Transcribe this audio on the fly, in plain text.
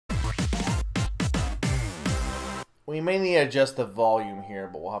We may need to adjust the volume here,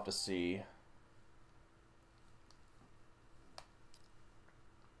 but we'll have to see.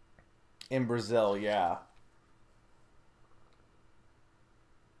 In Brazil, yeah.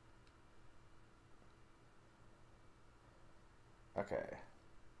 Okay.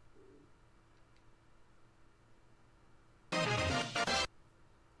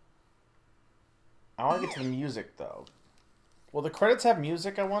 I want to get to the music, though. Will the credits have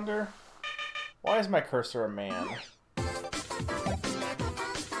music, I wonder? Why is my cursor a man?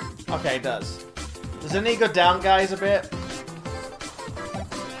 Okay, it does. Does it need to go down, guys, a bit?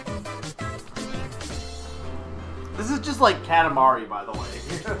 This is just like Katamari, by the way.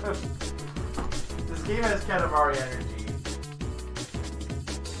 This game has Katamari energy.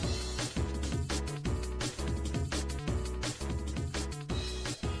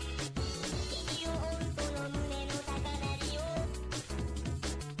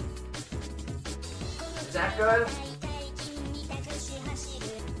 Is that good?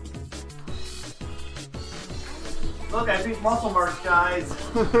 Look, I beat Muscle March, guys.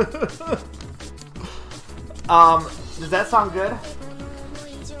 Does that sound good?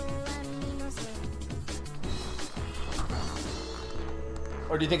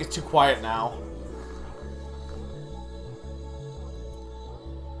 Or do you think it's too quiet now?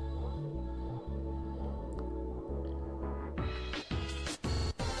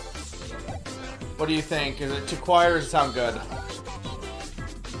 What do you think? Is it too quiet or does it sound good?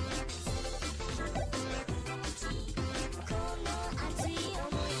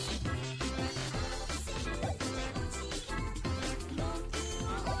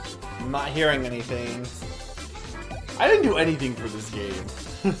 I'm not hearing anything. I didn't do anything for this game.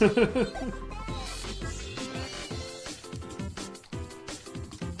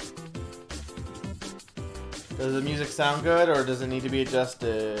 Does the music sound good or does it need to be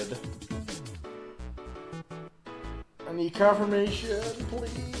adjusted? I need confirmation,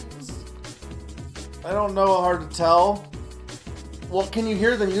 please. I don't know, hard to tell. Well, can you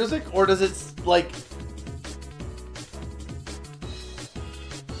hear the music or does it like...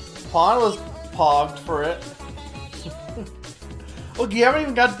 Pawn was pogged for it. Look, you haven't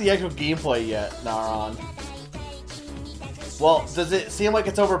even got to the actual gameplay yet, Naron. Well, does it seem like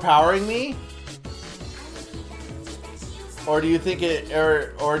it's overpowering me? Or do you think it,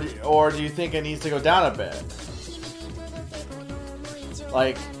 or do you think it needs to go down a bit?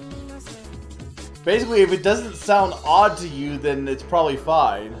 Like, basically, if it doesn't sound odd to you, then it's probably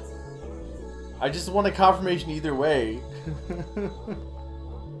fine. I just want a confirmation either way.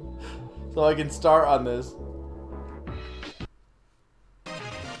 So I can start on this.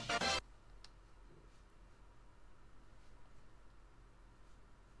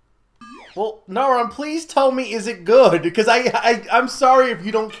 Well, Naran, please tell me, is it good? Because I'm sorry if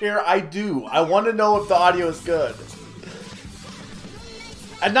you don't care, I do. I want to know if the audio is good.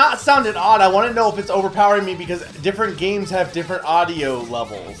 And not sounded odd, I want to know if it's overpowering me because different games have different audio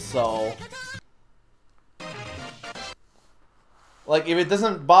levels, so... Like, if it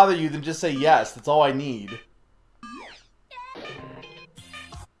doesn't bother you, then just say yes. That's all I need.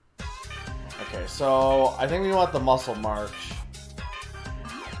 Okay, so I think we want the Muscle March.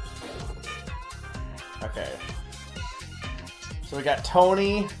 Okay. So we got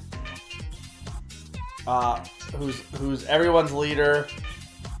Tony, who's everyone's leader.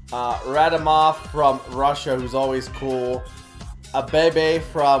 Radimov from Russia, who's always cool. Abebe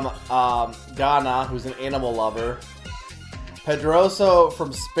from Ghana, who's an animal lover. Pedroso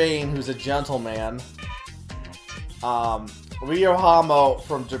from Spain, who's a gentleman. Ryohamo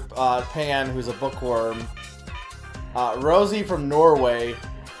from Japan, who's a bookworm. Rosie from Norway,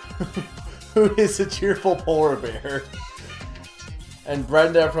 who is a cheerful polar bear. And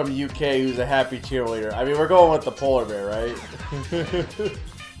Brenda from UK, who's a happy cheerleader. I mean, we're going with the polar bear, right?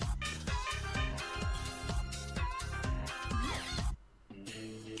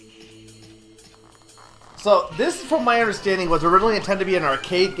 So, this, from my understanding, was originally intended to be an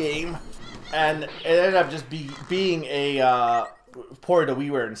arcade game, and it ended up just being a ported to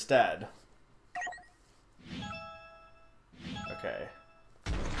WiiWare instead. Okay.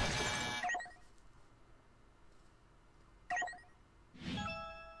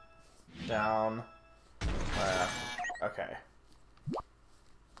 Down. Okay.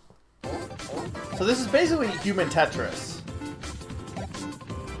 So this is basically human Tetris.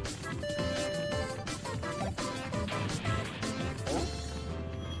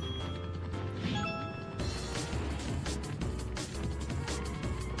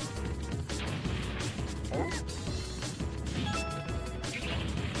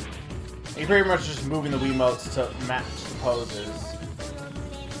 You're pretty much just moving the Wiimotes to match the poses.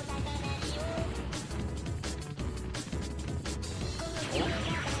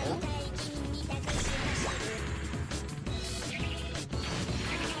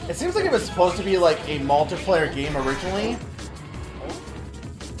 seems like it was supposed to be like a multiplayer game originally.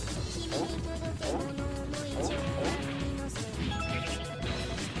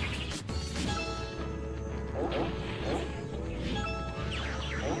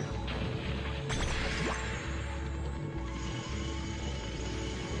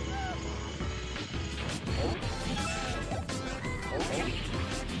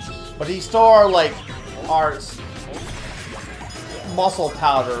 But he stole our, like, our muscle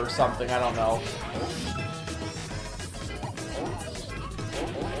powder or something, I don't know.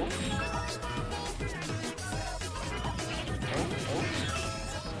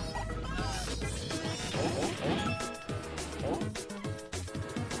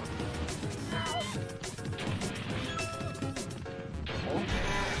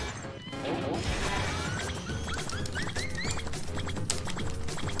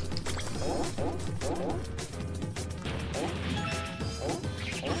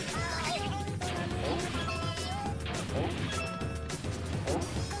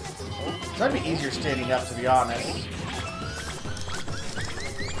 It might be easier standing up, to be honest.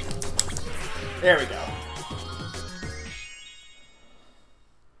 There we go.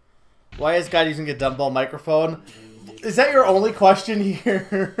 Why is God using a dumbbell microphone? Is that your only question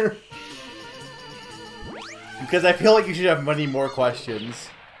here? Because I feel like you should have many more questions.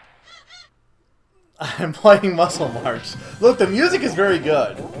 I'm playing Muscle March. Look, the music is very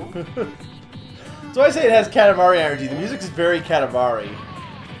good. So I say it has Katamari energy. The music is very Katamari.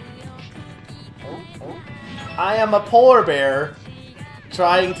 I am a polar bear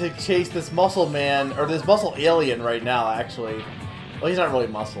trying to chase this muscle man, or this muscle alien right now, actually. Well, he's not really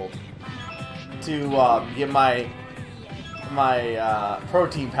muscled. To get my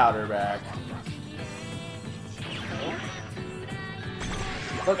protein powder back.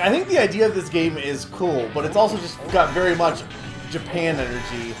 Look, I think the idea of this game is cool, but it's also just got very much Japan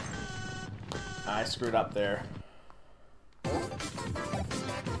energy. I screwed up there.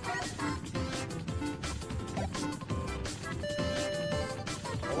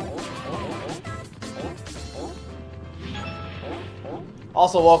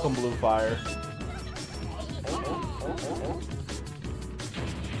 Also, welcome, Blue Fire.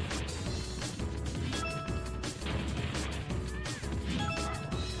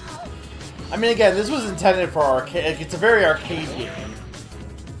 I mean, again, this was intended for arcade. Like, it's a very arcade game.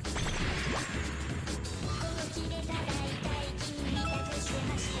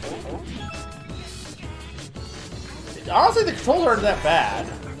 Honestly, the controls aren't that bad,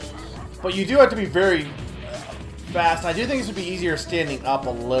 but you do have to be very fast. I do think this would be easier standing up a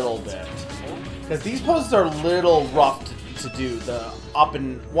little bit, because these poses are a little rough to do. The up,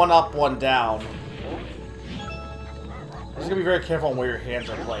 one down. Just gotta be very careful on where your hands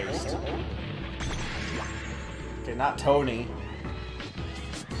are placed. Okay, not Tony.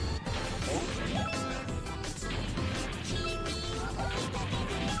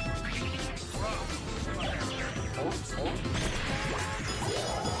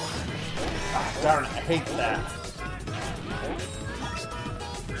 Ah, darn it, I hate that.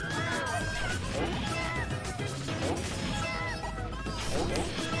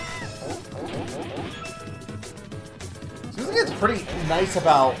 Seems like it's pretty nice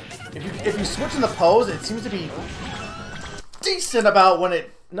about if you switch in the pose, it seems to be decent about when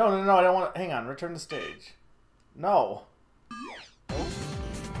it. No, I don't want to. Hang on, return to stage. No.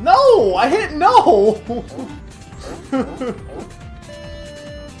 No, I hit no.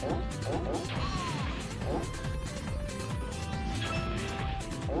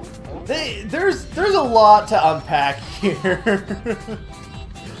 There's a lot to unpack here.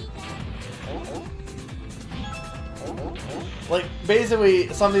 Like, basically,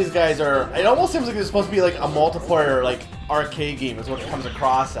 some of these guys are... It almost seems like it's supposed to be like a multiplayer, like, arcade game is what it comes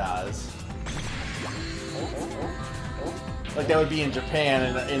across as. Like that would be in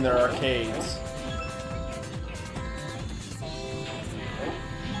Japan in their arcades.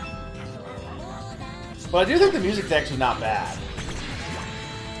 But I do think the music's actually not bad.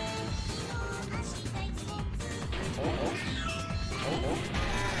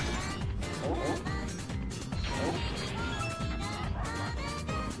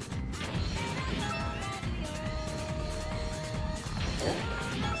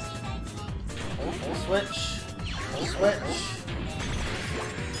 Switch.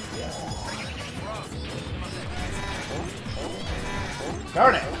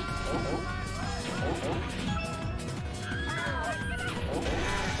 Darn it.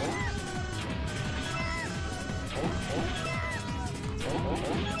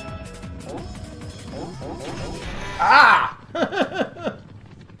 Ah!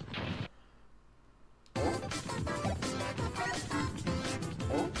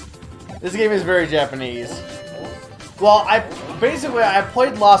 This game is very Japanese. Well, I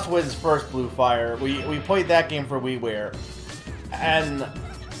played Lost Winds first, Blue Fire. We played that game for WiiWare. And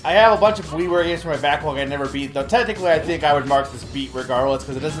I have a bunch of WiiWare games from my backlog I never beat. Though technically I think I would mark this beat regardless,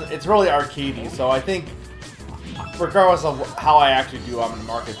 because it's really arcadey. So I think regardless of how I actually do, I'm gonna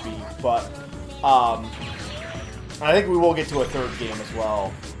mark it beat. But I think we will get to a third game as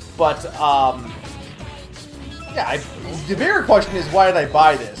well. But yeah, the bigger question is, why did I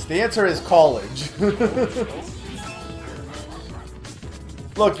buy this? The answer is college.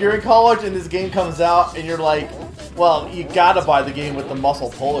 Look, you're in college and this game comes out and you're like, well, you gotta buy the game with the muscle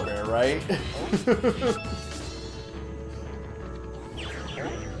polar bear, right?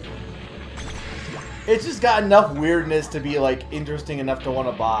 It's just got enough weirdness to be like interesting enough to want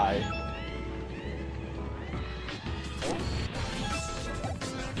to buy.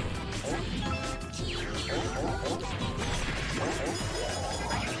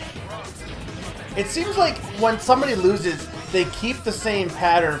 It seems like when somebody loses, they keep the same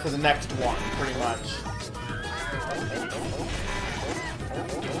pattern for the next one, pretty much.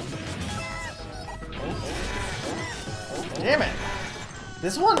 Damn it.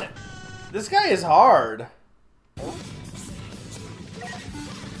 This guy is hard.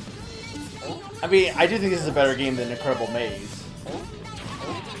 I mean, I do think this is a better game than Incredible Maze.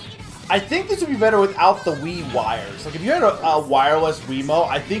 I think this would be better without the Wii wires. Like, if you had a wireless Wiimote,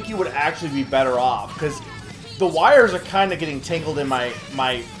 I think you would actually be better off, because the wires are kind of getting tangled in my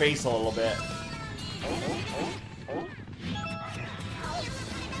face a little bit.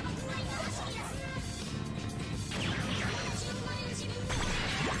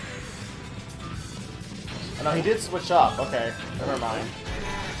 Oh, no, he did switch up. Okay, never mind.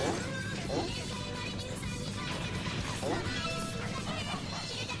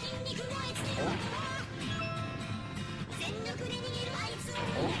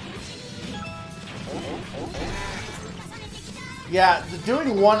 Yeah,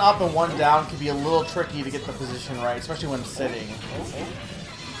 doing one up and one down can be a little tricky to get the position right, especially when sitting.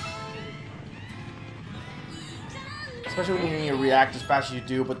 Especially when you need to react as fast as you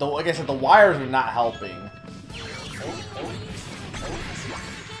do, but like I said, the wires are not helping.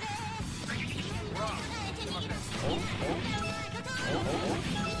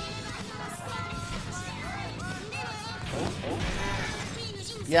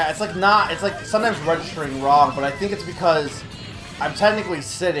 Yeah, it's like sometimes registering wrong, but I think it's because I'm technically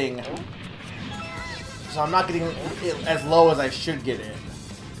sitting, so I'm not getting it as low as I should get it.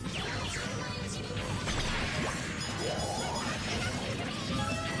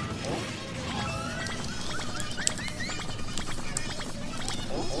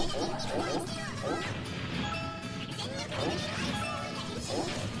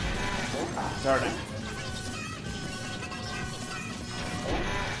 Ah, darn it.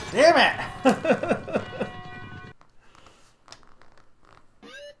 Damn it!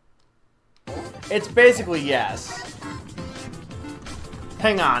 It's basically yes.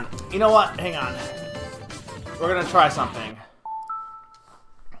 Hang on. You know what? Hang on. We're gonna try something.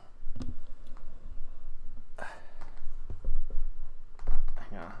 Hang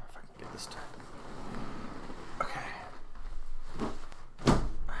on, if I can get this done. Okay.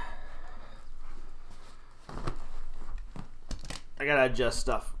 I gotta adjust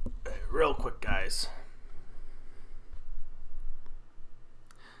stuff real quick, guys.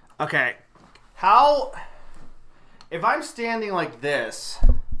 Okay. How, if I'm standing like this,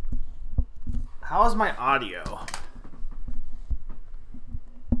 how is my audio?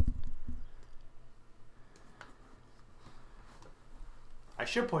 I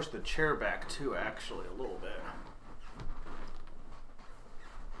should push the chair back too, actually, a little bit.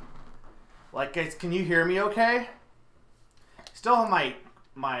 Like, guys, can you hear me okay? Still have my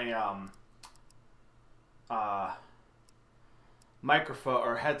microphone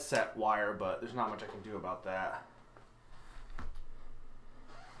or headset wire, but there's not much I can do about that.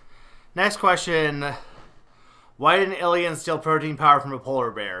 Next question. Why didn't alien steal protein power from a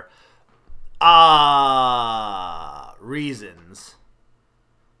polar bear? Reasons.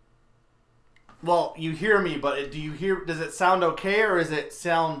 Well, you hear me, but does it sound okay, or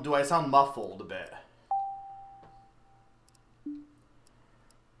do I sound muffled a bit?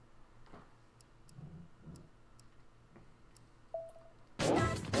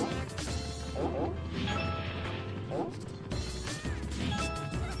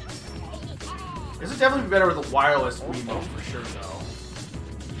 This would definitely be better with a wireless Wiimote for sure, though.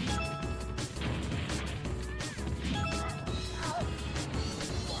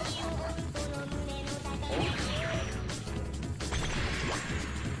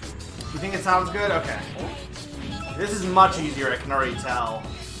 You think it sounds good? Okay. This is much easier, I can already tell.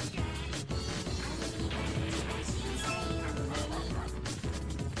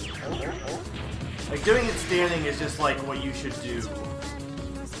 Like, doing it standing is just, like, what you should do.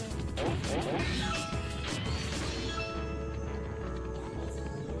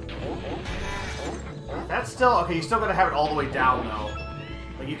 That's still... Okay, you still gotta have it all the way down, though.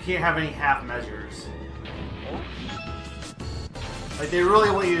 Like, you can't have any half measures. Like, they really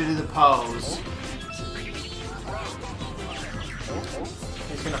want you to do the pose.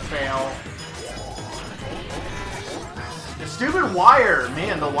 He's gonna fail. The stupid wire!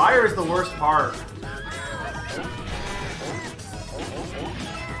 Man, the wire is the worst part.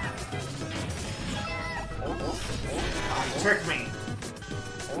 Oh, you tricked me.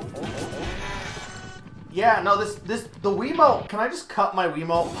 Yeah, no, the Wiimote... Can I just cut my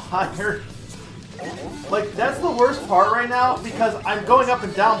Wiimote wire? Like, that's the worst part right now, because I'm going up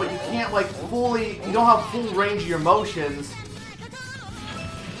and down, but you can't, like, fully... You don't have full range of your motions.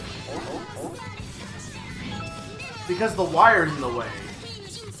 Because the wire's in the way.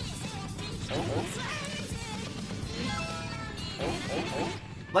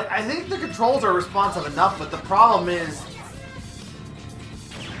 Like, I think the controls are responsive enough, but the problem is...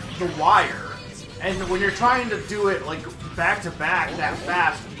 the wire. And when you're trying to do it, like, back-to-back that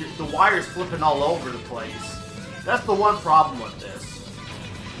fast, the wire's flipping all over the place. That's the one problem with this.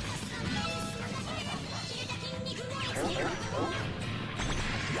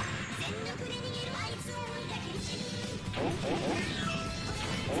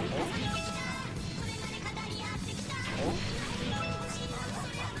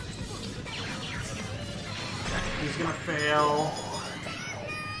 He's gonna fail.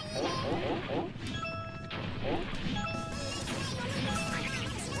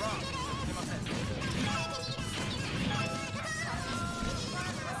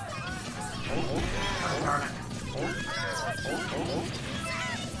 Oh, darn it.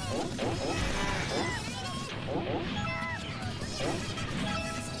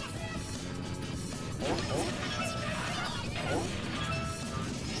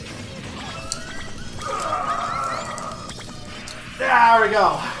 There we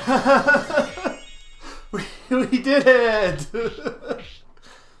go. we did it.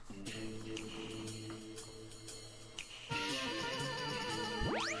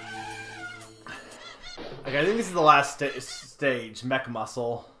 Okay, I think this is the last stage, Mech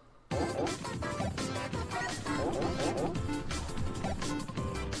Muscle.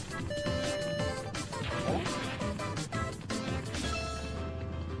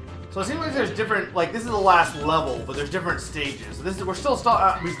 So it seems like there's different, like, this is the last level, but there's different stages. So this is, we're still,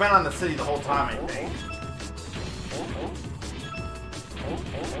 we've been on the city the whole time, I think.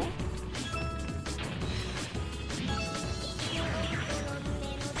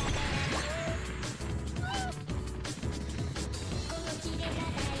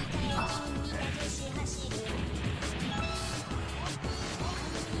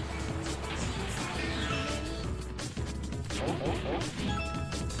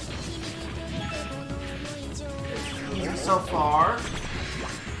 So far.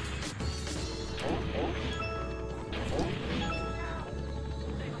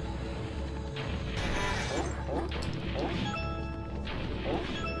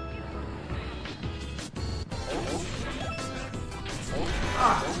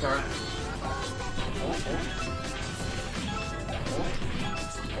 Ah, darn it.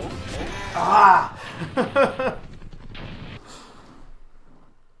 Ah!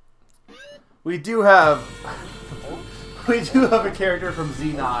 We do have a character from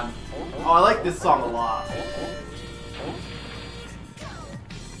Xenon. Oh, I like this song a lot.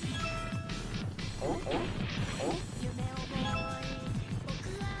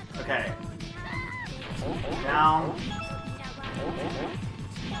 Okay. Down.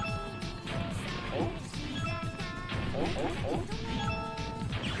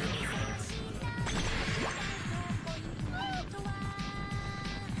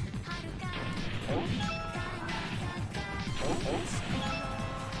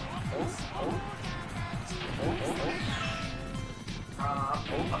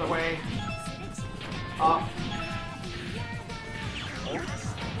 Other way. Up.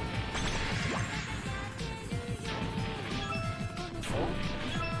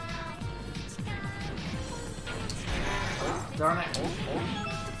 Darn it.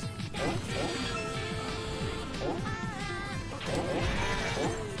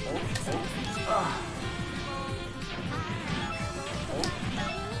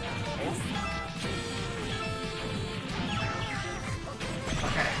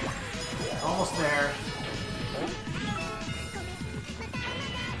 Okay. Almost there.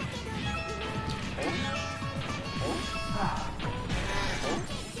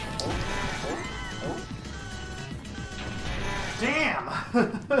 Damn!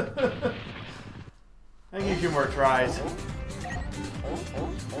 Damn! I give you a few more tries.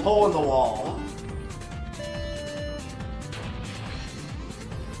 Hole in the wall.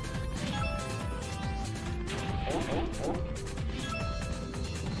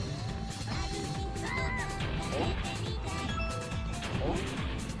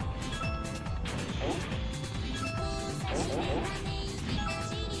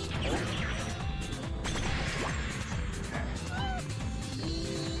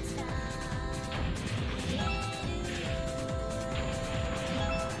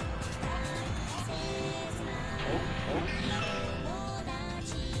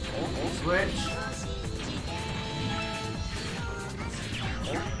 Switch.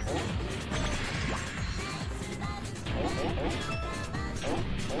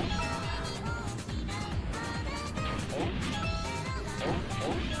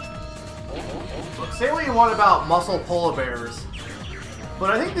 Look, say what you want about muscle polar bears,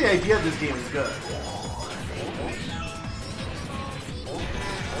 but I think the idea of this game is good.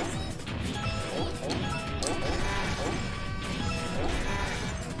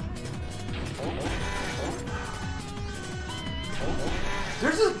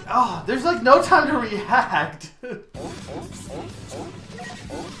 There's like no time to react.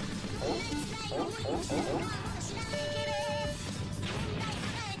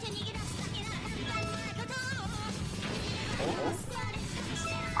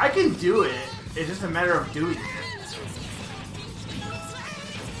 I can do it. It's just a matter of doing it.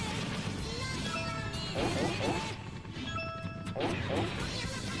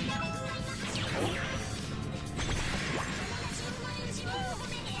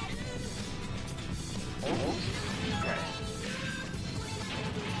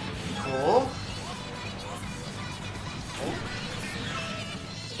 Cool.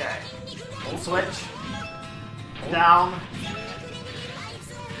 Okay. Switch. Down.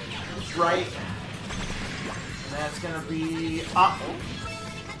 Right. And that's gonna be up.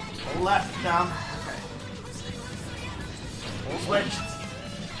 Left. Down. Okay. Switch.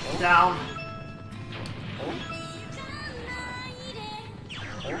 Down.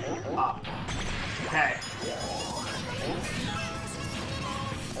 Up. Okay.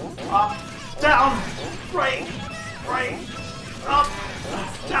 Up, down, right, up,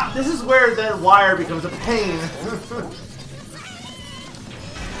 down. This is where the wire becomes a pain.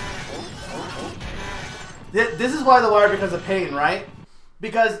 This is why the wire becomes a pain, right?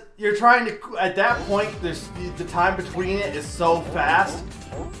 Because you're trying to, at that point, the time between it is so fast.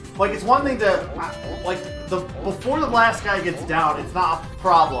 Like, it's one thing to, like, before the last guy gets down, it's not a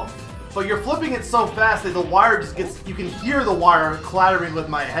problem. But you're flipping it so fast that the wire just gets... You can hear the wire clattering with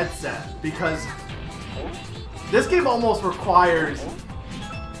my headset. Because this game almost requires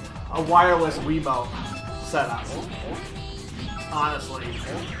a wireless Wiimote setup. Honestly.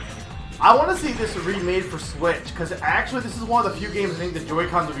 I want to see this remade for Switch. Because actually this is one of the few games I think the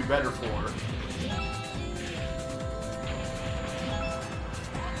Joy-Cons would be better for.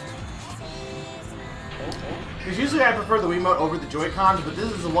 Because usually I prefer the Wiimote over the Joy-Cons, but this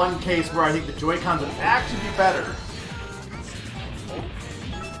is the one case where I think the Joy-Cons would actually be better.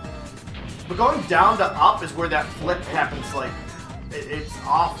 But going down to up is where that flip happens, like, it's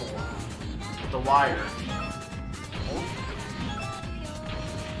awful. With the wire.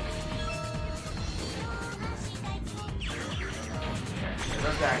 Okay,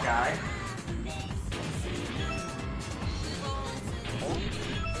 there's that guy.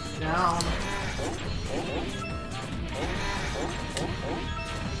 Down.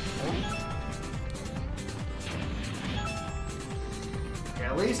 Okay,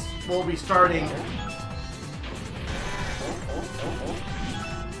 at least we'll be starting.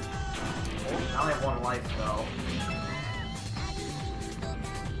 I only have one life though.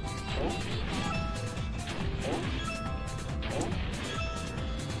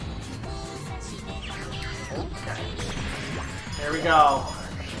 Okay. There we go.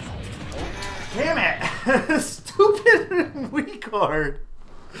 Damn it! Stupid Wii card.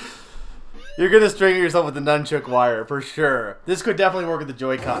 You're gonna string yourself with the nunchuck wire for sure. This could definitely work with the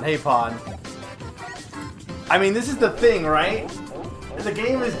Joy-Con. Hey, Pawn. I mean, this is the thing, right? The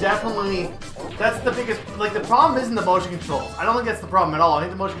game is definitely... That's the biggest... Like, the problem isn't the motion controls. I don't think that's the problem at all. I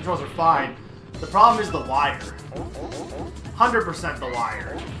think the motion controls are fine. The problem is the wire. 100% the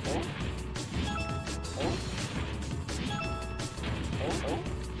wire.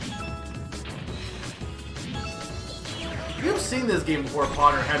 You've seen this game before,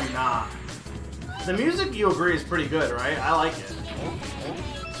 Potter, have you not? The music, you agree, is pretty good, right? I like it.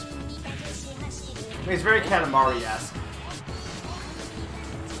 I mean, it's very Katamari-esque.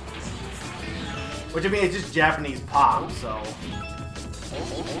 Which, I mean, it's just Japanese pop, so...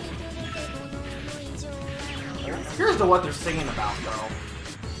 curious to what they're singing about, though.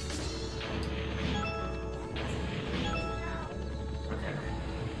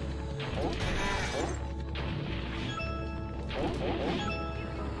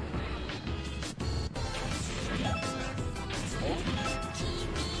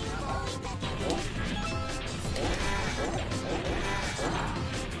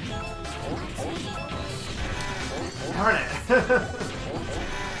 Darn it.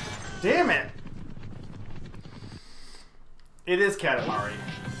 Damn it. It is Katamari.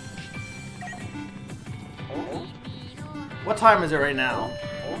 What time is it right now?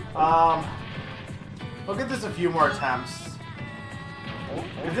 I'll give this a few more attempts.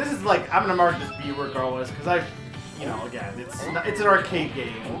 If this is like, I'm gonna mark this B regardless, because you know, again, it's an arcade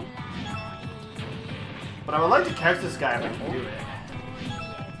game. But I would like to catch this guy if I can do it.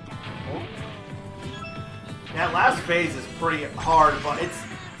 That last phase is pretty hard, but it's,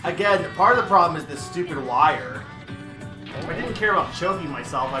 again, part of the problem is this stupid wire. If I didn't care about choking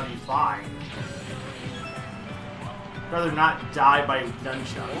myself, I'd be fine. I'd rather not die by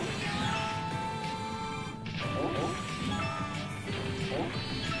nunchuck.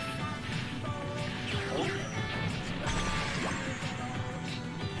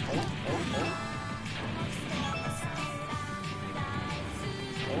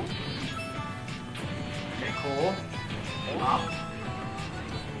 Okay, cool. Up.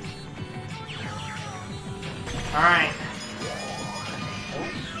 Alright.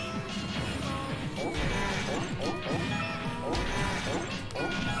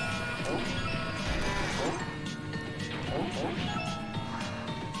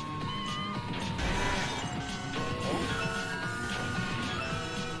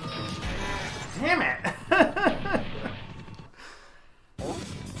 Damn it!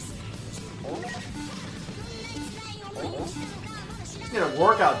 Get a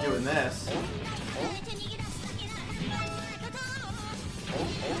workout doing this.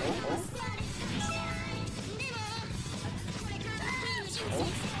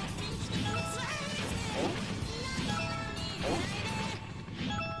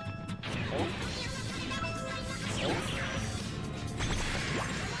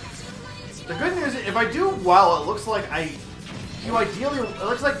 The good news is, if I do well, it looks like it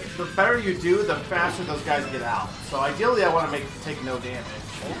looks like the better you do, the faster those guys get out. So ideally, I want to take no damage.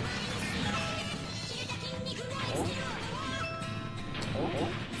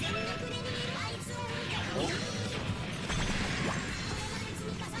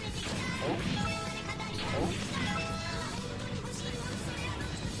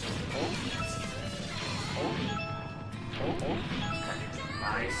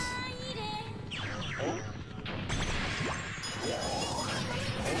 Nice.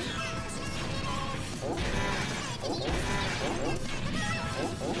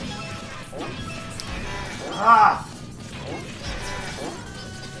 Ah!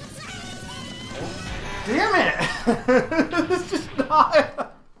 Damn it! This is just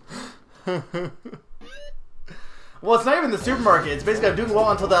not... Well, it's not even the supermarket. It's basically I'm doing well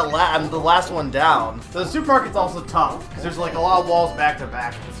until I'm the last one down. So the supermarket's also tough, because there's like a lot of walls back to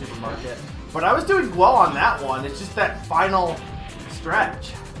back at the supermarket. But I was doing well on that one. It's just that final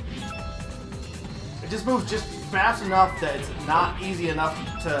stretch. It just moves just fast enough that it's not easy enough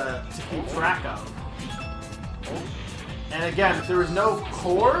to keep track of. And again, if there was no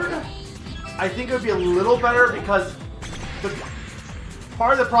cord, I think it would be a little better, because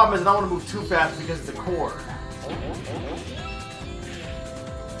part of the problem is I don't want to move too fast because of the cord.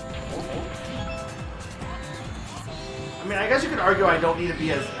 I mean, I guess you could argue I don't need to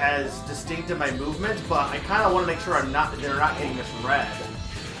be as distinct in my movement, but I kind of want to make sure they're not getting misread.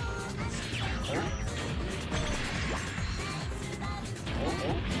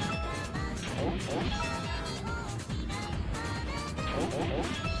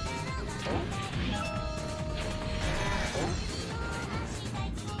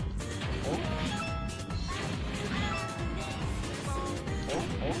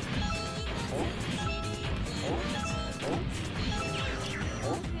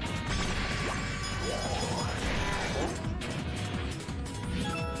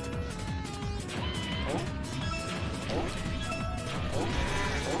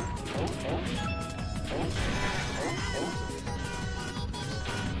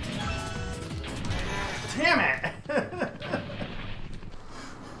 Damn it!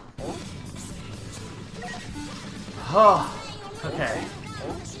 Oh, okay.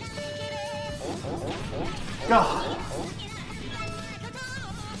 God.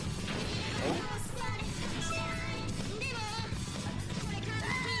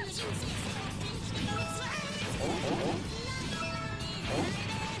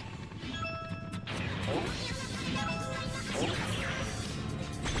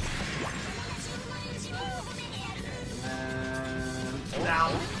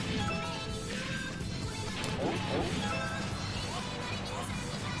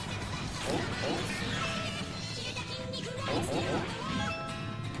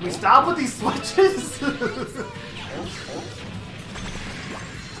 Can we stop with these switches?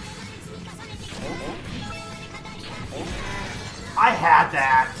 I had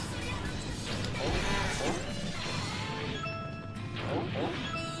that.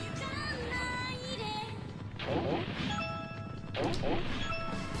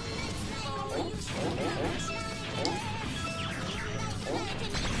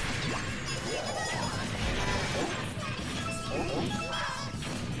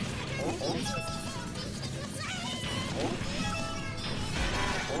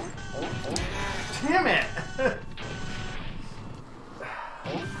 Damn it!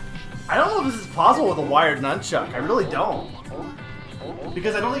 I don't know if this is possible with a wired nunchuck. I really don't.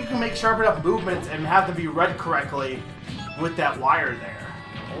 Because I don't think you can make sharp enough movements and have them be read correctly with that wire there.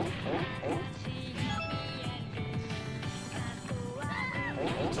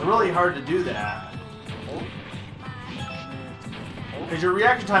 It's really hard to do that. Because your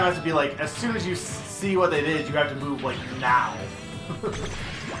reaction time has to be like, as soon as you see what they did, you have to move like now.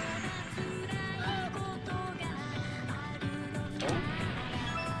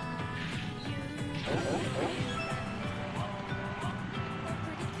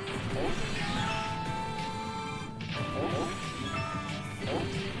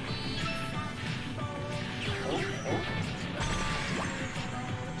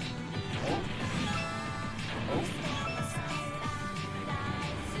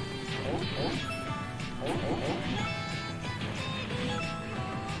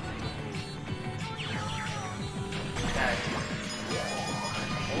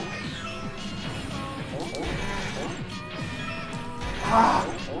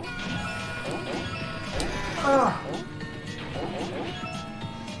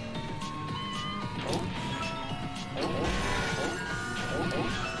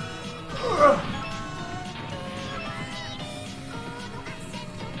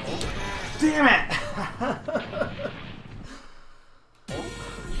 Damn it!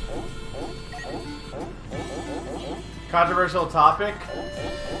 Controversial topic?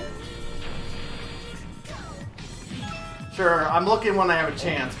 Sure, I'm looking when I have a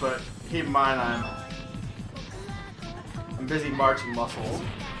chance, but keep in mind I'm busy marching muscles.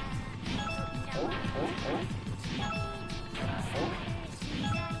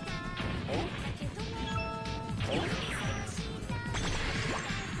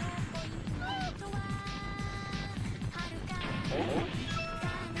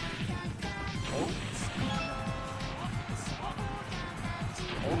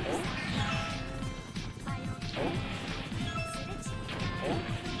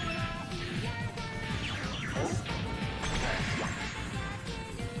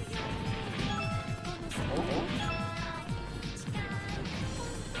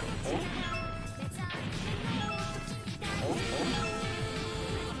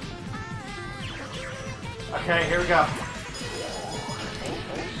 Okay, here we go.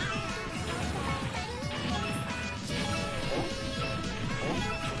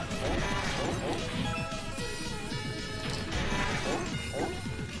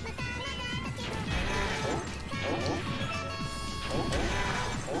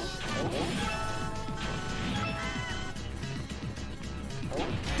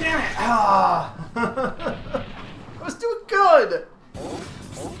 Damn it! Ah! I was doing good!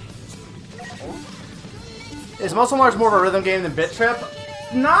 Is Muscle Mars more of a rhythm game than Bit Trip?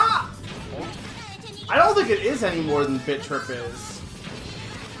 Nah! I don't think it is any more than Bit Trip is.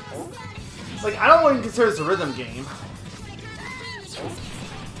 Like, I don't even consider this a rhythm game.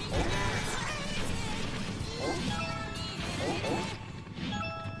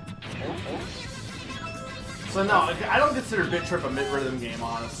 So no, I don't consider Bit Trip a mid-rhythm game,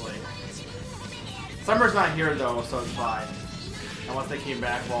 honestly. Summer's not here though, so it's fine. And once they came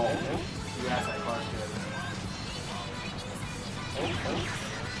back, well, you asked that question.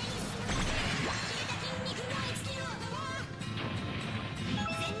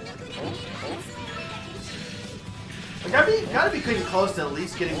 Like, gotta be getting close to at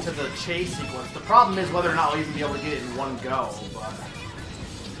least getting to the chase sequence. The problem is whether or not we'll even be able to get it in one go, but...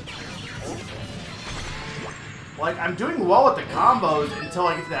 Like, I'm doing well with the combos until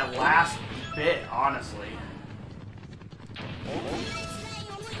I get to that last bit, honestly.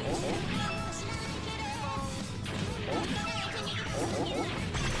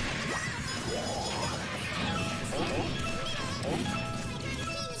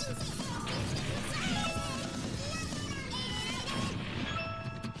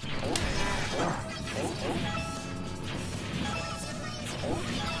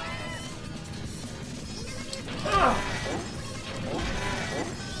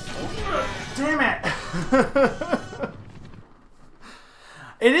 Damn it!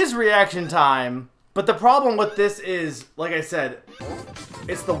 It is reaction time, but the problem with this is, like I said,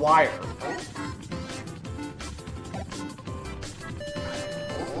 it's the wire.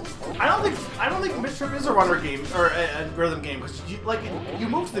 I don't think Mid Trip is a runner game or a rhythm game because you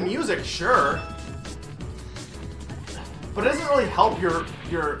move to the music, sure, but it doesn't really help your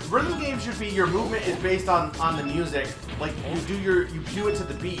rhythm game. Should be your movement is based on the music, like you do it to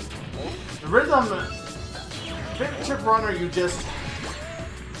the beat. The rhythm, Mid Trip Runner, you just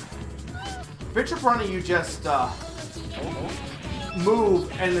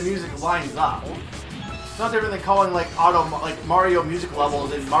move and the music lines up. It's not different than calling like Mario music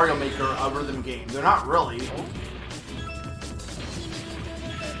levels in Mario Maker a rhythm game. They're not really. Do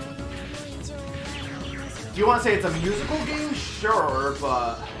you want to say it's a musical game? Sure,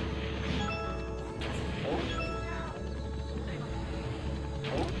 but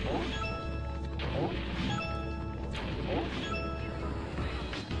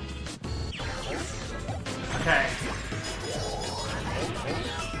okay.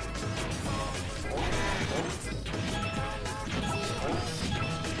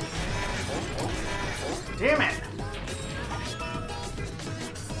 Damn it!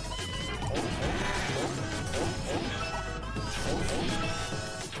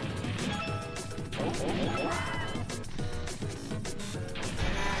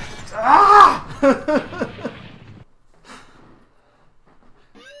 Ah!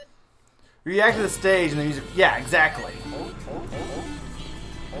 React to the stage and the music. Yeah, exactly.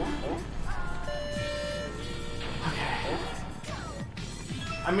 Okay.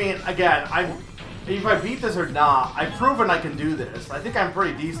 I mean, again, if I beat this or not, I've proven I can do this. I think I'm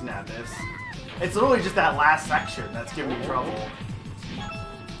pretty decent at this. It's literally just that last section that's giving me trouble.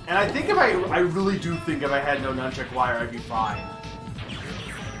 And I think I really do think if I had no nunchuck wire, I'd be fine.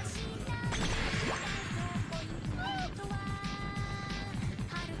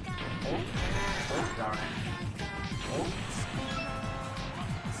 Darn it.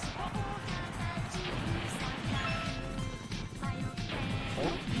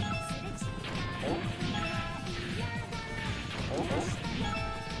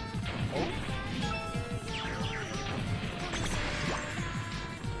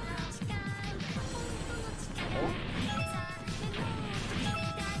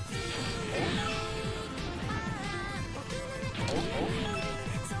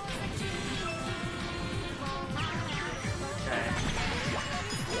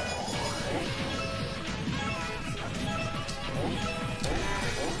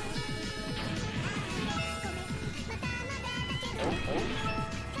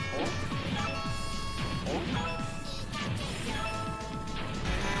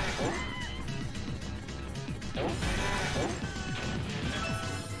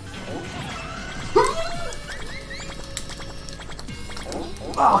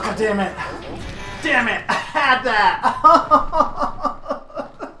 Oh, god damn it! Damn it! I had that!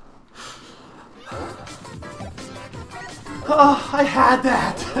 Oh, I had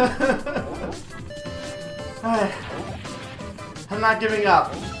that! I'm not giving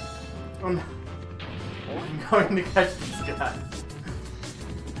up. I'm going to catch this guy.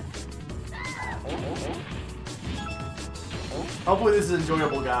 Hopefully this is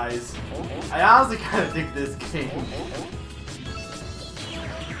enjoyable, guys. I honestly kind of dig this game.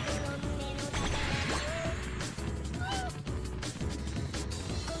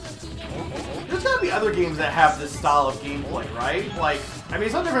 There's gotta be other games that have this style of gameplay, right? Like, I mean,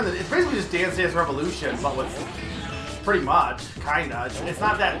 it's not different than, it's basically just Dance Dance Revolution, but with pretty much, kinda. It's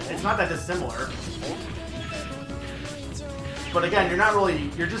not that dissimilar. But again, you're not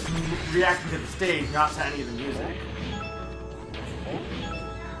really, you're just reacting to the stage, not to any of the music.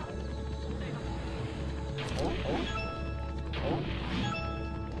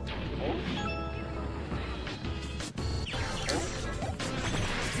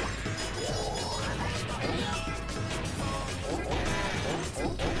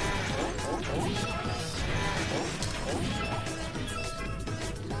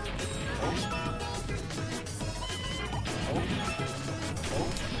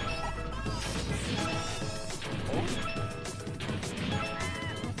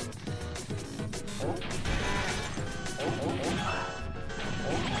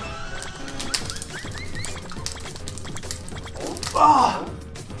 Oh!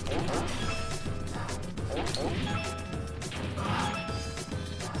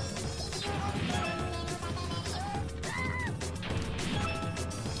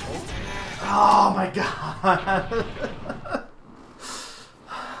 Oh my god!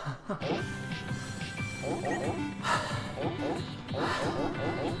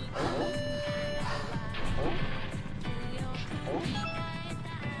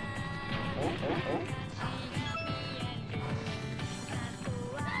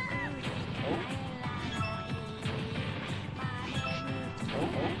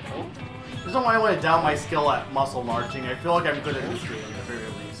 just don't want to down my skill at muscle marching. I feel like I'm good at this game, at the very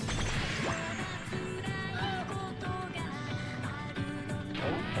least.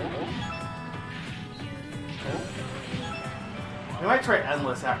 I might try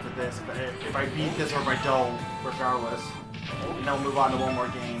endless after this, but if I beat this or if I don't, regardless. And then we'll move on to one more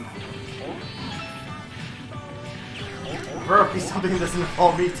game. Preferably something that doesn't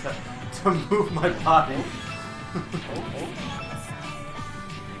involve me to move my body.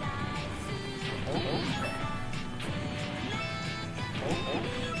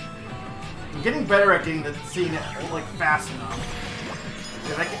 I'm getting better at seeing it like fast enough.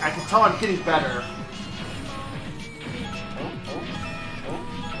 Because I can tell I'm getting better.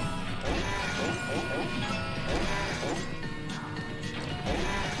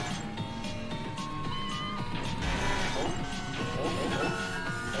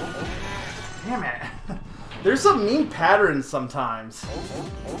 Damn it. There's some mean patterns sometimes.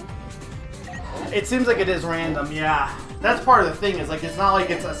 It seems like it is random, yeah. That's part of the thing, is like it's not like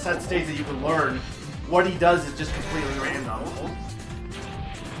it's a set stage that you can learn. What he does is just completely random.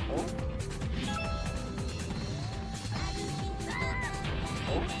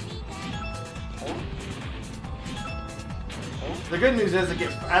 The good news is,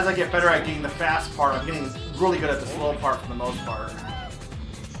 as I get better at getting the fast part, I'm getting really good at the slow part for the most part.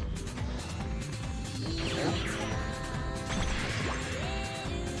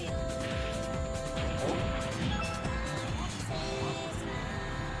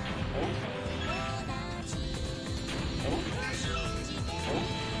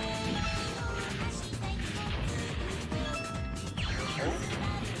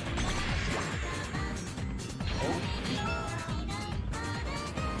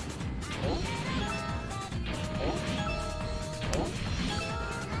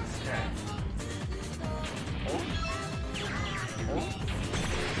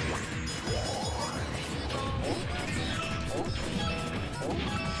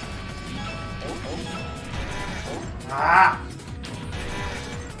 Ah!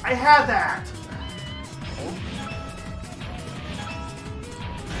 I had that!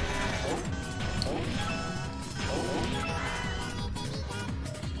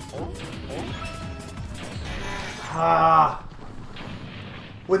 Ah!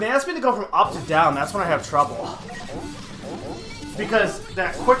 When they ask me to go from up to down, that's when I have trouble. Because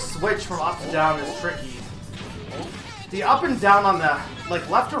that quick switch from up to down is tricky. The up and down on the, like,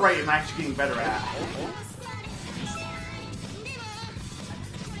 left or right, I'm actually getting better at.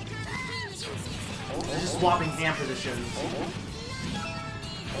 Just swapping hand positions.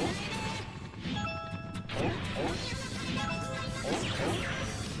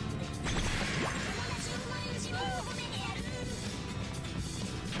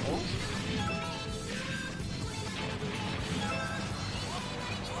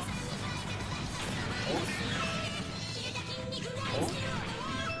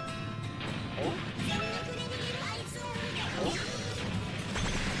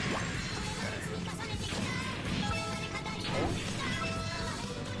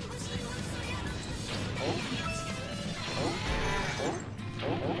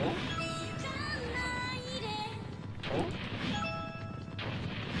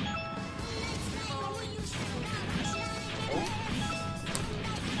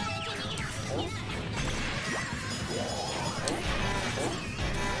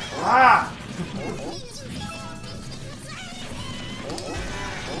 Ah!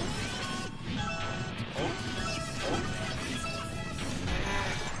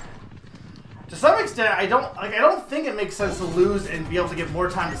 To some extent, I don't think it makes sense to lose and be able to get more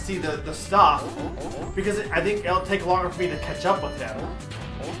time to see the stuff, because I think it'll take longer for me to catch up with him.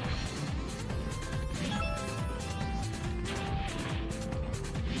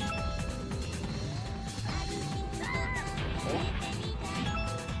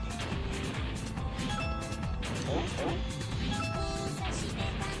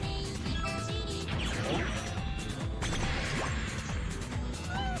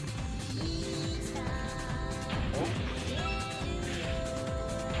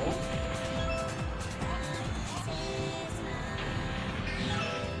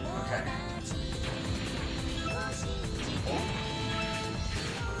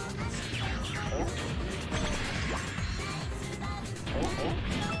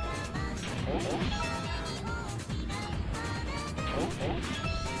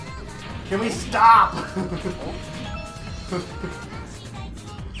 Can we stop?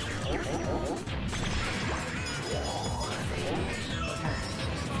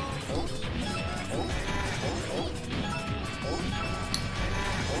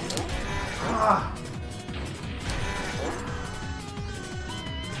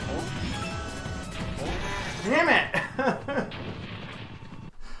 Damn it!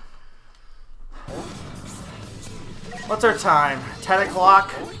 What's our time? 10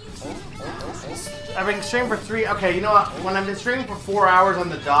 o'clock? I've been streaming for 3... Okay, you know what? When I've been streaming for 4 hours on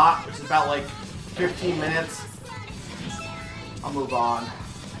the dot, which is about like 15 minutes, I'll move on.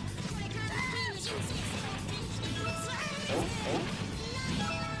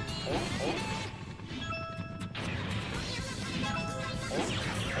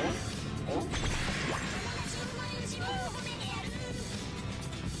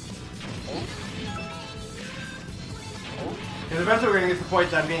 Because eventually we're gonna get to the point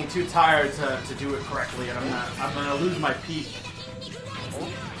that I'm getting too tired to do it correctly, and I'm gonna lose my peak.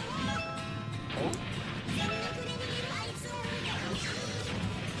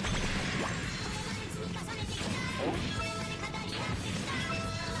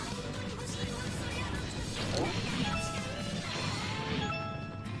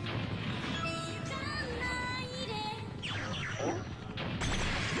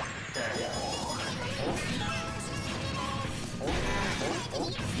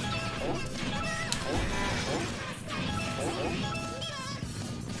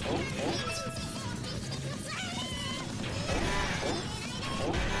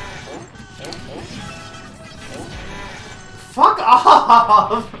 Fuck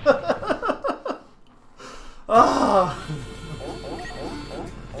off!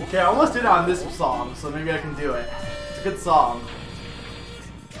 Okay, I almost did it on this song, so maybe I can do it. It's a good song.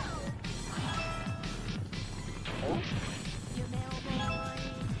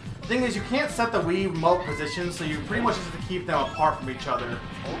 The thing is, you can't set the Wii remote position, so you pretty much have to keep them apart from each other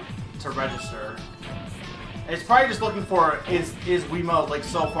to register. It's probably just looking for, is Wiimote like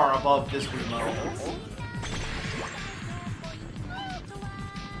so far above this Wiimote?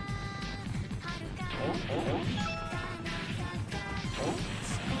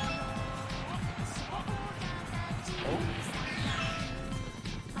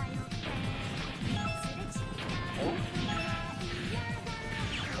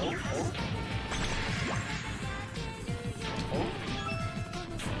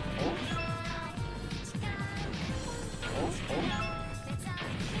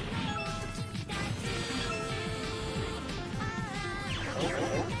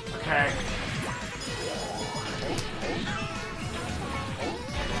 Okay.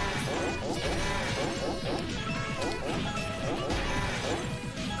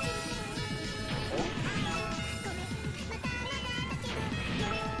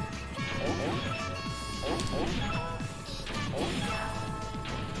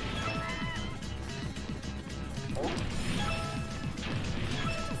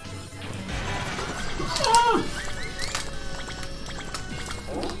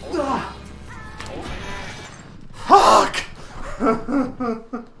 Fuck!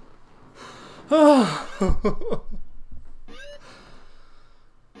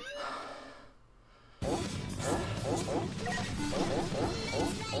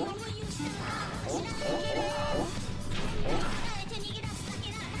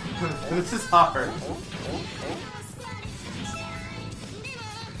 This is hard.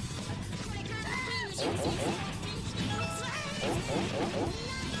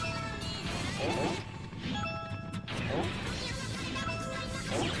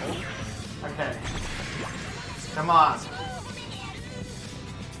 Okay. Come on.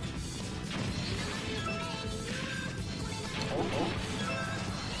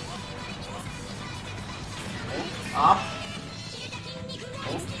 Up.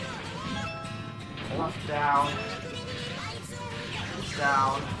 Left, down.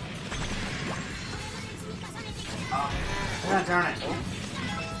 Down. Up. Yeah, darn it.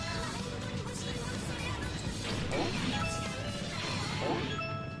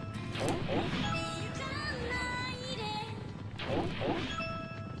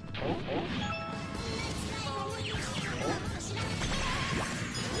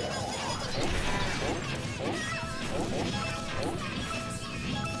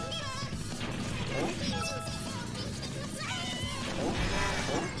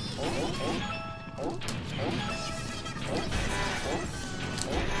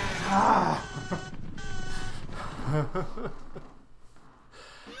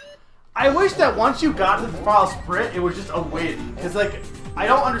 I wish that once you got to the final sprint, it was just a win. Because, like, I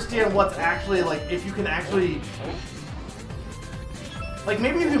don't understand what's actually, like, if you can actually... Like,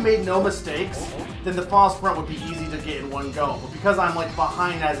 maybe if you made no mistakes, then the final sprint would be easy to get in one go. But because I'm, like,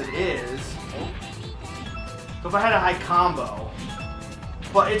 behind as it is... So if I had a high combo...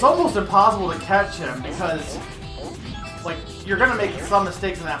 But it's almost impossible to catch him because... Like, you're gonna make some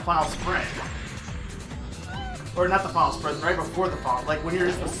mistakes in that final sprint. Or not the final sprint, right before the final. Like when you're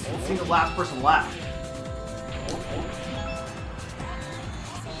just the single last person left.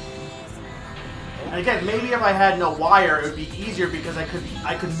 And again, maybe if I had no wire, it would be easier because I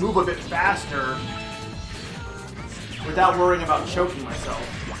could move a bit faster without worrying about choking myself.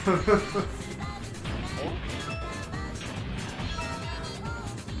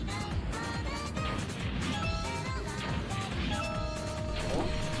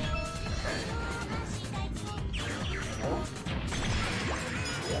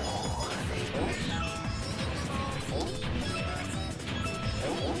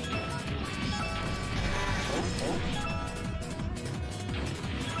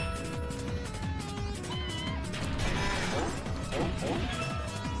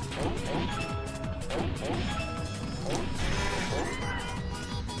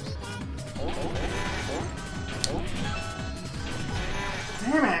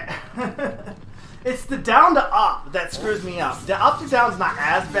 Damn it! It's the down to up that screws me up. The up to down's not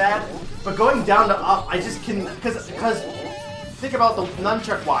as bad, but going down to up, I just can because think about the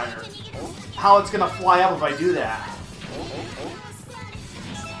nunchuck wire, how it's gonna fly up if I do that.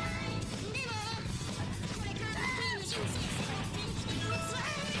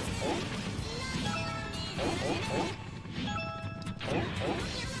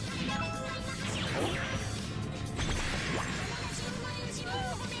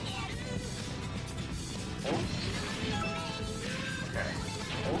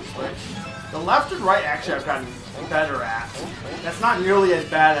 The left and right actually I've gotten better at. That's not nearly as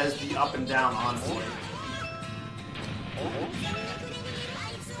bad as the up and down, honestly.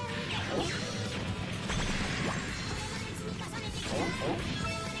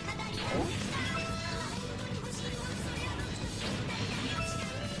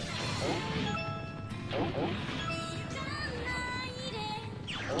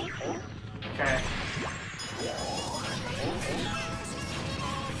 Okay.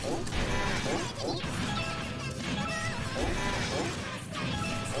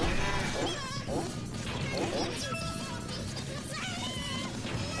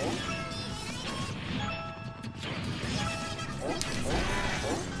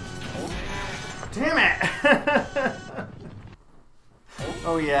 Damn it!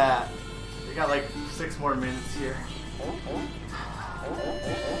 Oh yeah, we got like 6 more minutes here.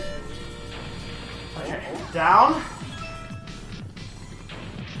 Okay, down,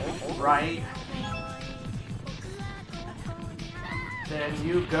 right, then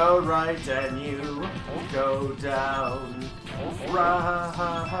you go right and you go down,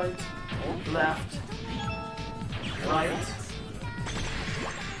 right, left, right,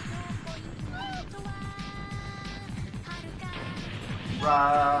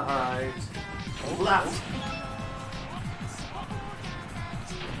 right, left,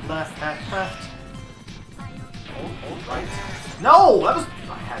 left, right. No, that was,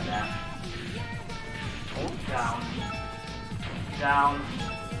 I had that. Down, down,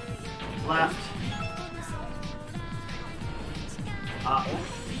 left, up,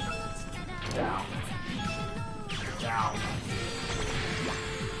 down, down,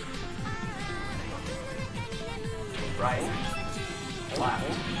 right, left,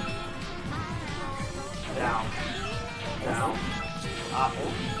 down, down, up,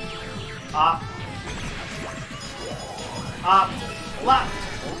 up, up, left,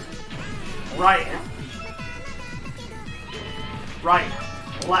 right, right,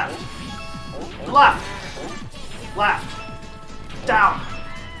 left, left, left, down,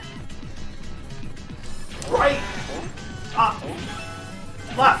 right, up,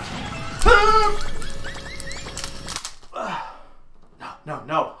 left. No,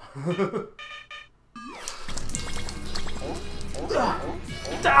 no.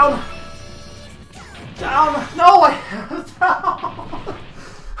 Down! Down! No! Down!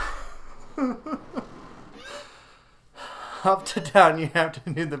 Up to down, you have to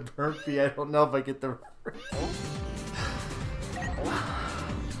do the burpee. I don't know if I get the...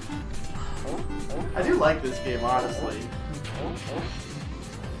 I do like this game, honestly.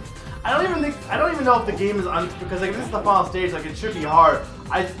 I don't even know if the game is because like this is the final stage, like it should be hard.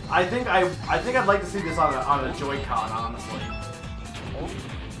 I think I'd like to see this on a Joy-Con, honestly.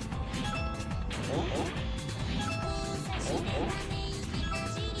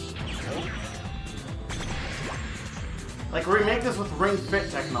 Like remake this with Ring Fit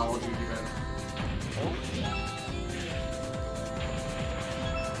technology even.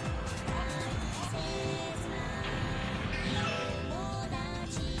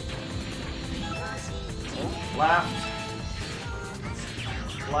 Left,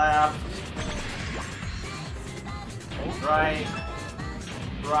 left, right,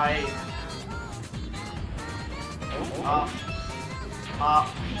 right, up,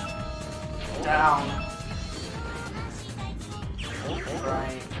 down,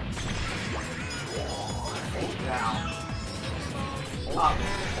 Right. Down. Up.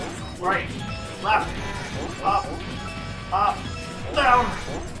 Right. Left. Up. Up. Down.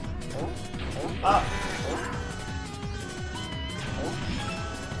 Up.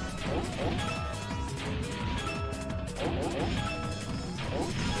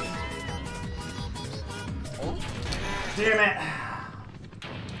 Damn it.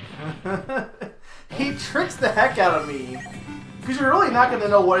 He tricks the heck out of me. Because you're really not going to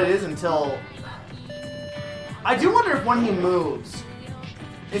know what it is until... I do wonder if when he moves,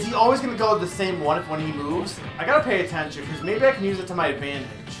 is he always going to go the same one if when he moves? I got to pay attention because maybe I can use it to my advantage.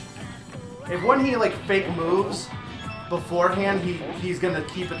 If when he like fake moves beforehand, he's going to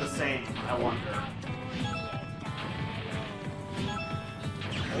keep it the same, I wonder.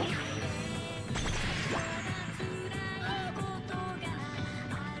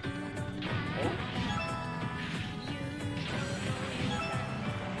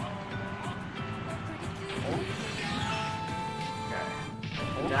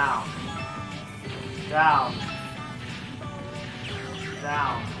 Down. Down.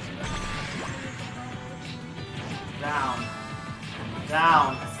 Down. Down.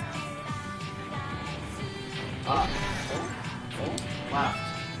 Down. Up. Left.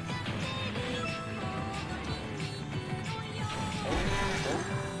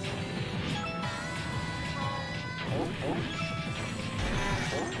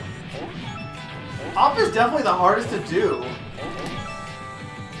 Up is definitely the hardest to do.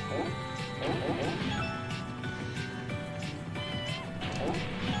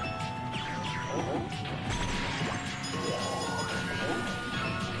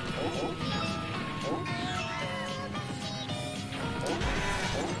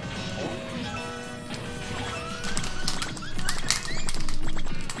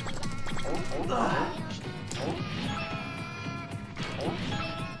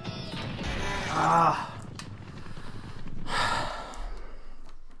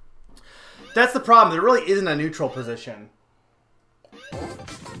 That's the problem. There really isn't a neutral position.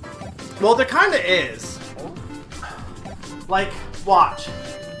 Well, there kind of is. Like, watch.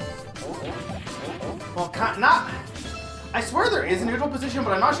 Well, not... I swear there is a neutral position,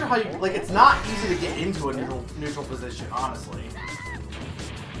 but I'm not sure how you... Like, it's not easy to get into a neutral position, honestly.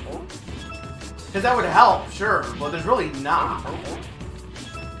 Because that would help, sure, but there's really not.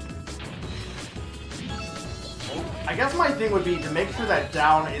 I guess my thing would be to make sure that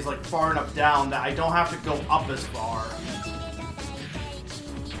down is like far enough down that I don't have to go up as far.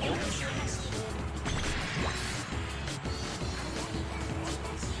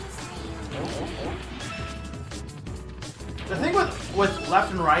 The thing with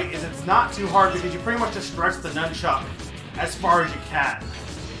left and right is it's not too hard because you pretty much just stretch the nunchuck as far as you can.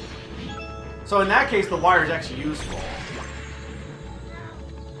 So in that case, the wire is actually useful.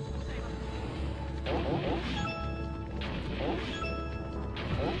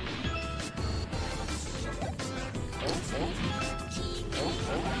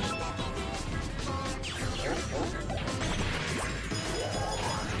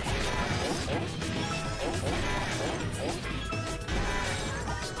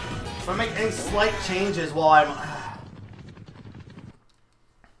 If I make any slight changes while I'm...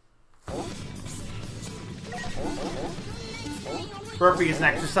 Burpee is an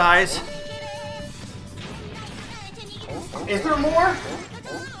exercise. Is there more?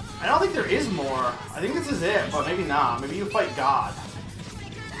 I don't think there is more. I think this is it, but maybe not. Maybe you fight God.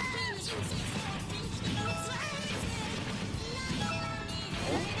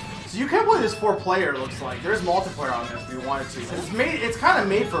 So you can play this 4-player, looks like. There's multiplayer on this if you wanted to. It's kind of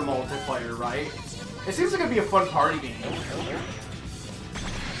made for multiplayer, right? It seems like it'd be a fun party game.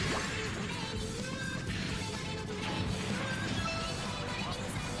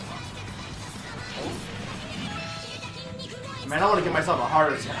 Man, I don't want to give myself a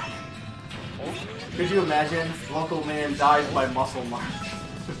heart attack. Could you imagine? Local man dies by muscle march.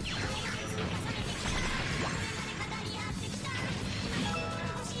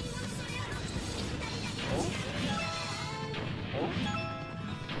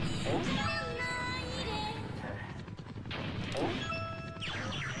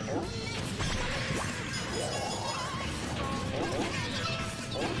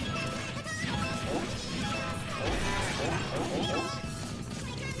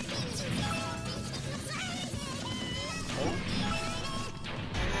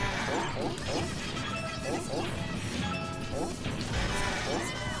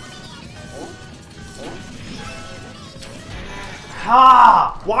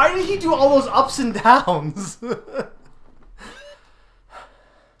 Ha! Why did he do all those ups and downs?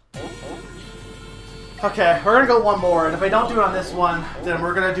 Okay, we're gonna go one more, and if I don't do it on this one, then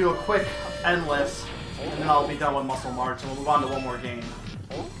we're gonna do a quick endless, and then I'll be done with Muscle March, and we'll move on to one more game.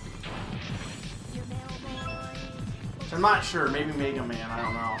 So I'm not sure, maybe Mega Man, I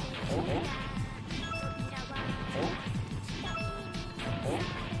don't know.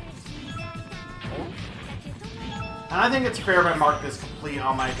 And I think it's fair if I mark this complete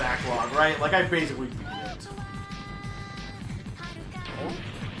on my backlog, right? Like, I basically beat it.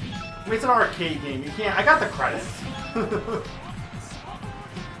 I mean, it's an arcade game. You can't... I got the credits.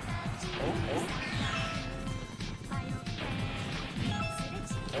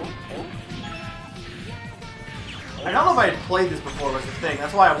 I don't know if I had played this before was the thing.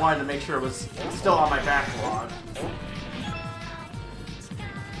 That's why I wanted to make sure it was still on my backlog.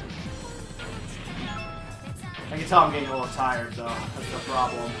 I can tell I'm getting a little tired, though. That's the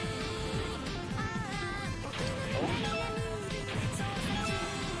problem.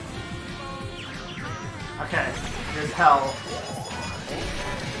 Okay, here's hell.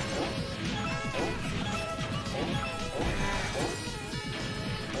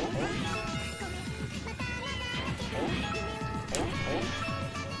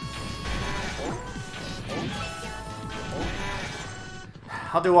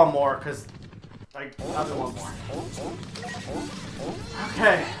 I'll do one more, because I'll do one more.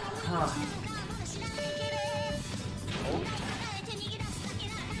 Okay.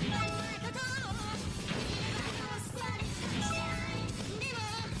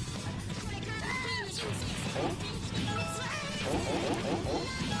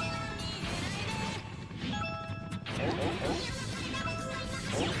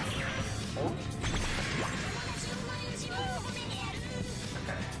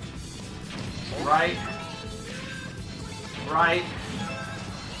 Right. Right.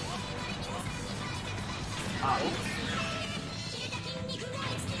 Up.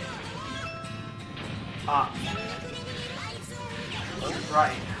 Up.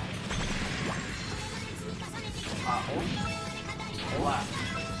 Right. Up. Left.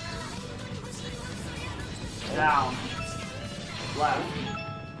 Down. Left.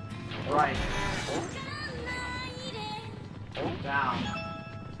 Right. Down.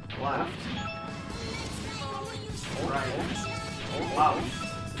 Left. Right. Up.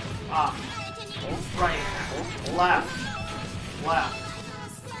 Up. Right. Left. Left.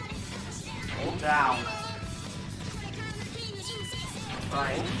 Down.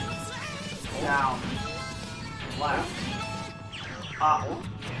 Right. Down. Left. Up.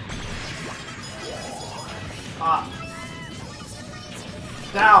 Up.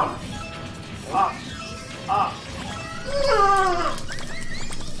 Down. Up. Up.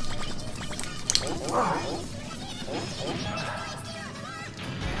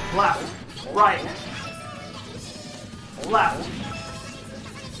 Left, right, left,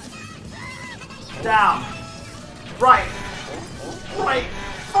 down, right, right.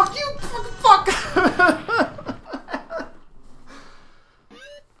 Fuck you, fuck.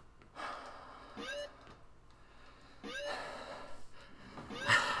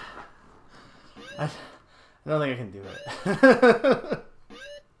 I don't think I can do it.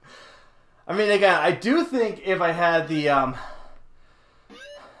 I mean, again, I do think if I had the, I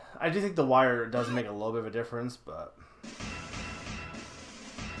do think the wire does make a little bit of a difference, but...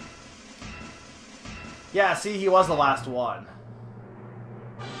 Yeah, see, he was the last one.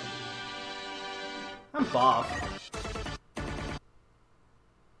 I'm buff.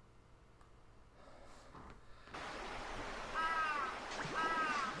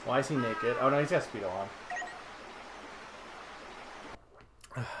 Why is he naked? Oh no, he's got Speedo on.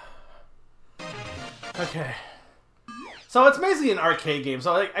 Okay. So it's basically an arcade game,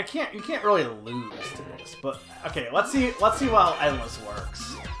 so like you can't really lose to this. But okay, let's see how endless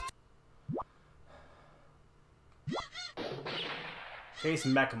works. Face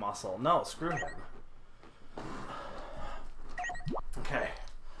Mech Muscle. No, screw him. Okay.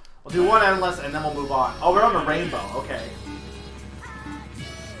 We'll do one endless and then we'll move on. Oh, we're on the rainbow. Okay.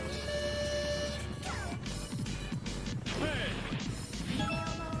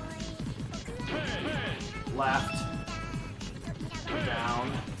 Left.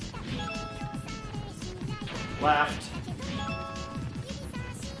 Down. Left.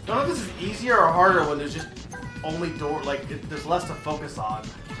 Don't know if this is easier or harder when there's just only door, like, there's less to focus on.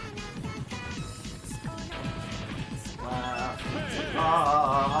 Left.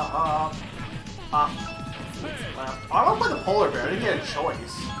 Up. Up. Left. I don't play the polar bear. I didn't get a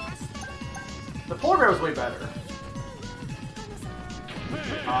choice. The polar bear was way better.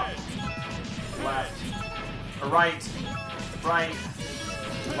 Up. Left. Or right. Right.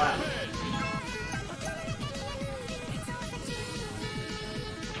 Left.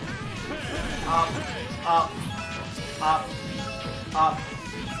 up, up, up, up,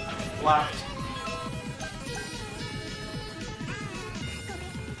 left,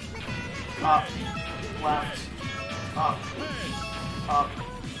 up, left, up, up,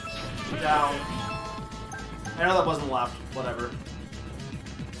 down. I know that wasn't left, whatever.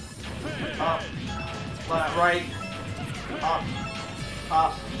 Up, left, right, up,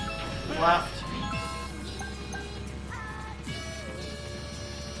 up, left,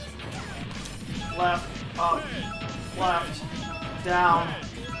 left, up, left, down,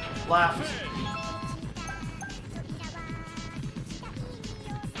 left,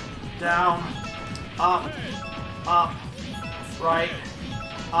 down, up, right,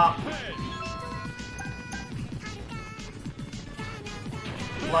 up,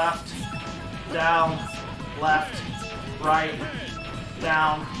 left, down, left, right,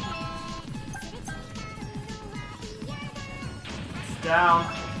 down, down,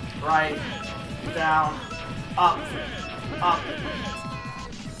 right, down, up,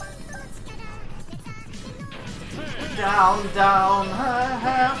 down, down,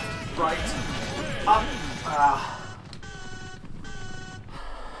 half, right, up,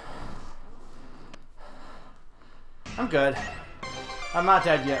 I'm good. I'm not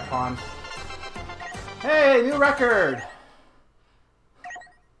dead yet, Pond. Hey, new record!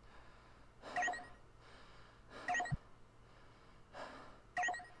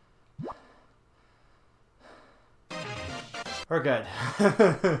 We're good.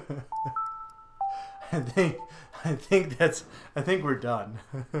 I think we're done.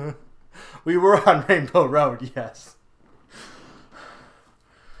 We were on Rainbow Road, yes.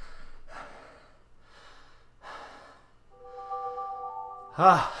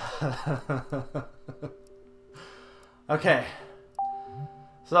 Okay.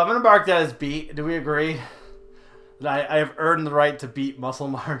 So I'm gonna mark that as beat. Do we agree? That I have earned the right to beat Muscle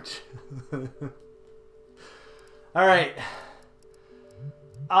March. Alright.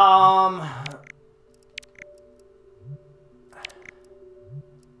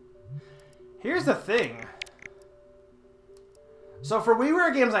 Here's the thing. So for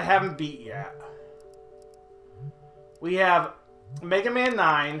WiiWare games I haven't beat yet, we have Mega Man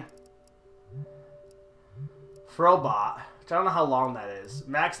 9, Frobot, which I don't know how long that is.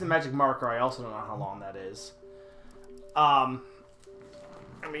 Max the Magic Marker, I also don't know how long that is. Let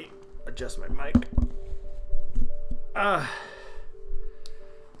me adjust my mic.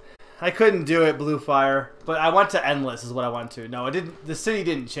 I couldn't do it, Blue Fire, but I went to Endless is what I went to. No, it didn't. The city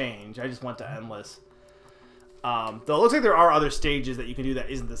didn't change. I just went to Endless. Though it looks like there are other stages that you can do that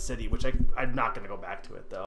isn't the city, which I'm not going to go back to it, though.